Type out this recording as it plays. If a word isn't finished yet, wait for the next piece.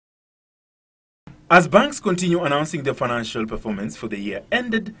As banks continue announcing their financial performance for the year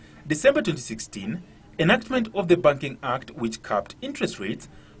ended December 2016, enactment of the Banking Act, which capped interest rates,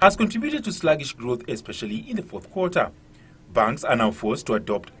 has contributed to sluggish growth, especially in the fourth quarter. Banks are now forced to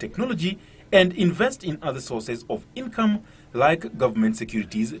adopt technology and invest in other sources of income, like government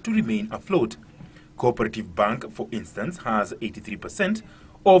securities, to remain afloat. Cooperative Bank, for instance, has 83%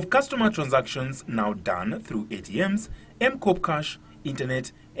 of customer transactions now done through ATMs, M-Coop Cash,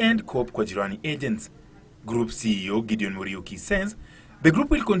 Internet, and Coop Kwajirani agents. Group CEO Gideon Muriuki says the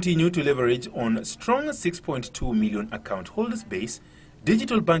group will continue to leverage on strong 6.2 million account holders base,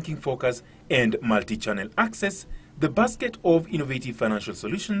 digital banking focus, and multi-channel access, the basket of innovative financial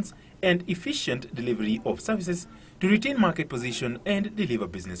solutions, and efficient delivery of services to retain market position and deliver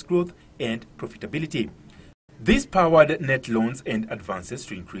business growth and profitability. This powered net loans and advances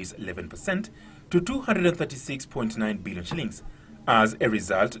to increase 11% to 236.9 billion shillings. As a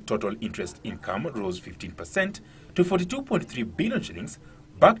result, total interest income rose 15% to 42.3 billion shillings,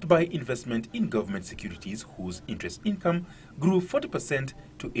 backed by investment in government securities whose interest income grew 40%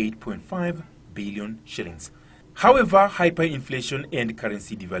 to 8.5 billion shillings. However, hyperinflation and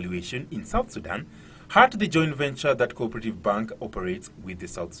currency devaluation in South Sudan hurt the joint venture that Cooperative Bank operates with the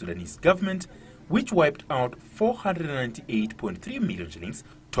South Sudanese government, which wiped out 498.3 million shillings.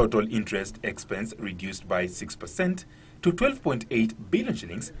 Total interest expense reduced by 6% to 12.8 billion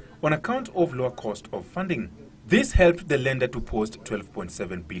shillings on account of lower cost of funding. This helped the lender to post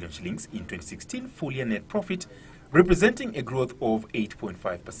 12.7 billion shillings in 2016 full-year net profit, representing a growth of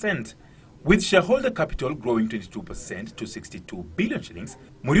 8.5%. With shareholder capital growing 22% to 62 billion shillings,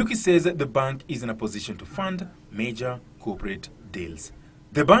 Muriuki says that the bank is in a position to fund major corporate deals.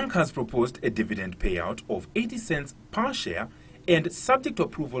 The bank has proposed a dividend payout of 80 cents per share, and subject to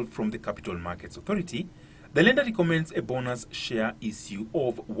approval from the Capital Markets Authority, the lender recommends a bonus share issue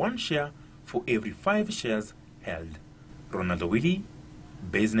of 1 share for every 5 shares held. Ronaldo Willie,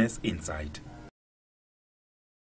 Business Insight.